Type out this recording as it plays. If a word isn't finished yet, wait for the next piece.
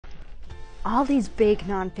all these big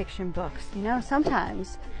nonfiction books, you know,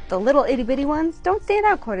 sometimes the little itty bitty ones don't stand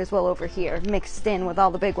out quite as well over here, mixed in with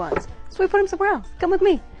all the big ones. So we put them somewhere else. Come with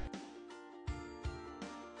me.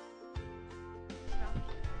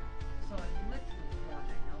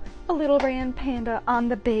 A little Rand panda on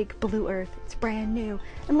the big blue earth. It's brand new.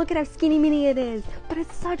 And look at how skinny mini it is. But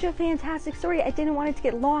it's such a fantastic story. I didn't want it to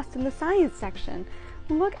get lost in the science section.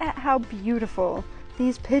 Look at how beautiful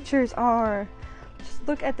these pictures are. Just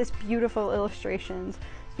look at this beautiful illustrations.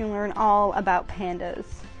 You can learn all about pandas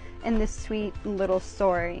in this sweet little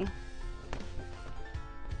story.